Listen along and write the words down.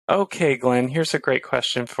Okay, Glenn, here's a great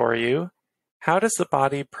question for you. How does the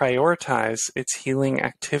body prioritize its healing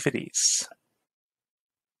activities?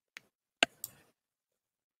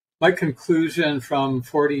 My conclusion from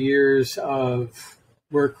 40 years of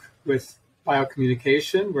work with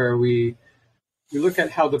biocommunication, where we look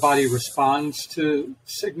at how the body responds to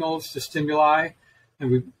signals, to stimuli,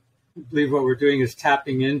 and we believe what we're doing is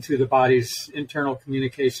tapping into the body's internal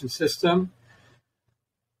communication system.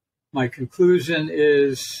 My conclusion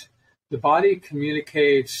is the body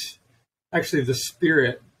communicates, actually the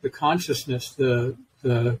spirit, the consciousness, the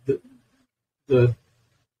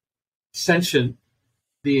sentient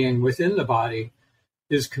being within the body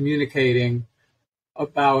is communicating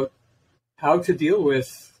about how to deal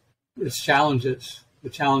with its challenges, the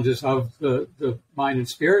challenges of the mind and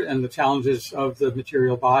spirit and the challenges of the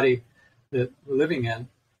material body that we're living in.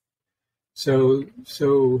 So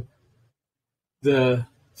the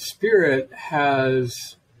spirit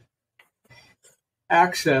has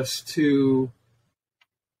access to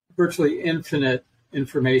virtually infinite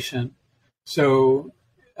information. So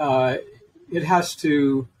it has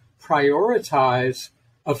to prioritize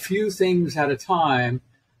a few things at a time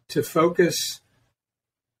to focus,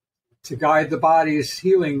 to guide the body's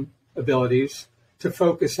healing abilities, to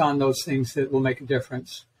focus on those things that will make a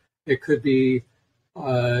difference. It could be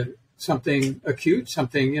something acute,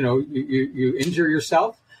 something, you injure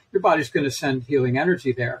yourself, your body's going to send healing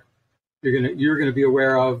energy there. You're going to be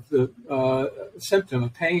aware of the symptom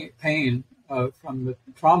of pain from the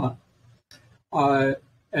trauma.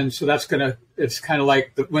 And so it's kind of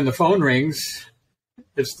like when the phone rings,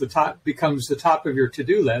 becomes the top of your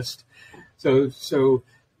to-do list. So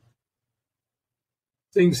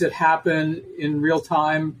things that happen in real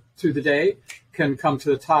time through the day can come to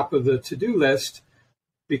the top of the to-do list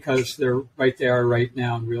because they're right there right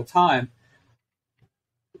now in real time.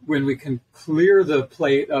 When we can clear the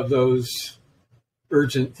plate of those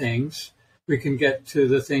urgent things, we can get to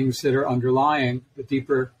the things that are underlying, the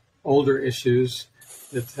deeper, older issues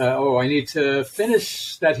that, I need to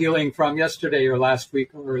finish that healing from yesterday or last week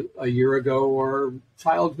or a year ago or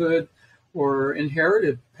childhood or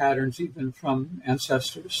inherited patterns even from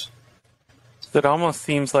ancestors. It almost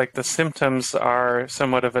seems like the symptoms are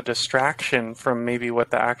somewhat of a distraction from maybe what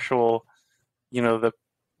the actual,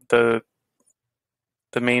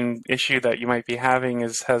 the main issue that you might be having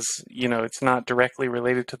it's not directly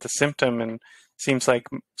related to the symptom, and seems like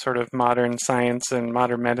sort of modern science and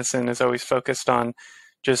modern medicine is always focused on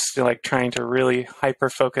just like trying to really hyper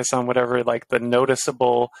focus on whatever like the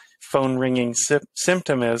noticeable phone ringing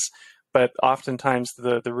symptom is. But oftentimes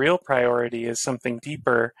the real priority is something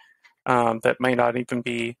deeper that might not even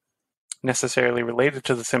be necessarily related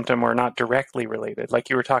to the symptom or not directly related. Like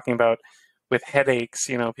you were talking about with headaches,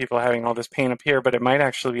 people having all this pain up here, but it might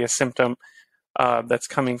actually be a symptom that's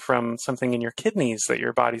coming from something in your kidneys that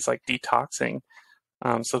your body's like detoxing.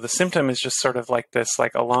 So the symptom is just sort of like this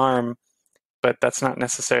like alarm, but that's not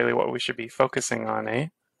necessarily what we should be focusing on, eh?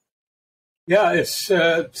 Yeah, it's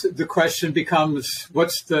the question becomes,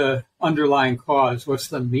 what's the underlying cause? What's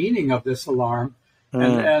the meaning of this alarm?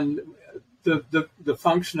 And the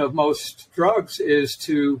function of most drugs is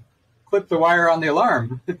to clip the wire on the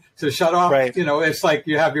alarm to shut off. Right. It's like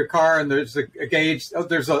you have your car and there's a gauge. Oh,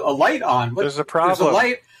 there's a light on. There's a problem. There's a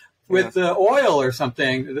light with the oil or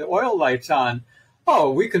something. The oil light's on.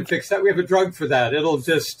 Oh, we can fix that. We have a drug for that. It'll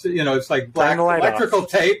just, it's like black electrical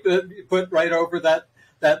tape that you put right over that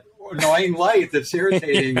annoying light that's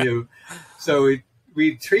irritating you. So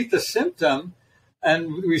we treat the symptom,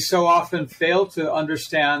 and we so often fail to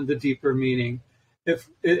understand the deeper meaning. If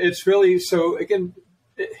it's really so, again,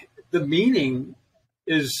 the meaning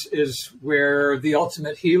is where the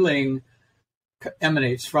ultimate healing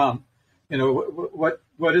emanates from.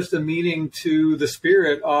 What is the meaning to the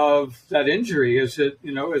spirit of that injury? Is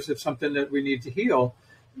it something that we need to heal?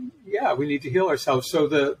 Yeah, we need to heal ourselves. So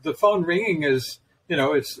the phone ringing is,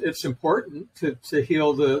 it's important to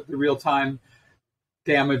heal the real time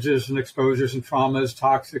damages and exposures and traumas,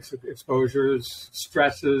 toxic exposures,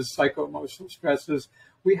 stresses, psycho-emotional stresses.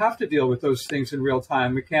 We have to deal with those things in real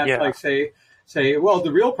time. We can't say, well,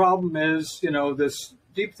 the real problem is, this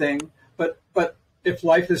deep thing, but if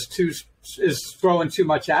life is throwing too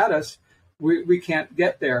much at us, we can't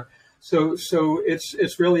get there. So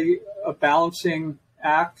it's really a balancing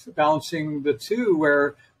act, balancing the two,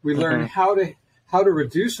 where we learn how to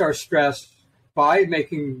reduce our stress by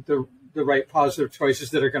making the right positive choices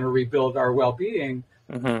that are going to rebuild our well-being,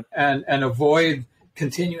 and avoid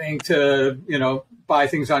continuing to, buy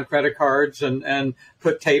things on credit cards and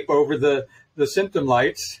put tape over the symptom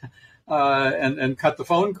lights, and cut the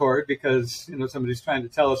phone cord because, somebody's trying to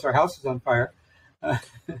tell us our house is on fire.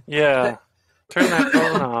 Yeah. Turn that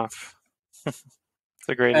phone off. It's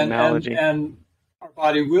a great analogy. And our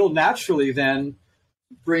body will naturally then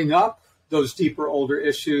bring up those deeper, older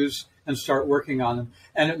issues and start working on them.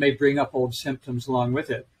 And it may bring up old symptoms along with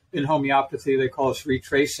it. In homeopathy, they call us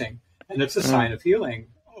retracing, and it's a sign of healing.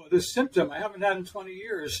 Oh, this symptom I haven't had in 20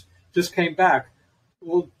 years just came back.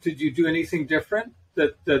 Well, did you do anything different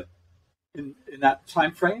that in that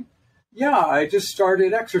time frame? Yeah, I just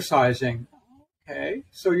started exercising. Okay,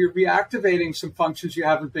 so you're reactivating some functions you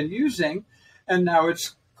haven't been using, and now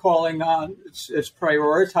it's calling on, it's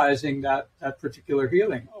prioritizing that particular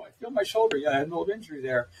healing. Oh, I feel my shoulder. Yeah, I had an old injury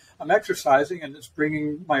there. I'm exercising, and it's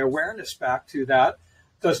bringing my awareness back to that.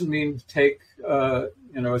 Doesn't mean take a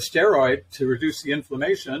steroid to reduce the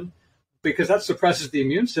inflammation, because that suppresses the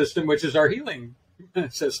immune system, which is our healing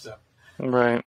system. Right.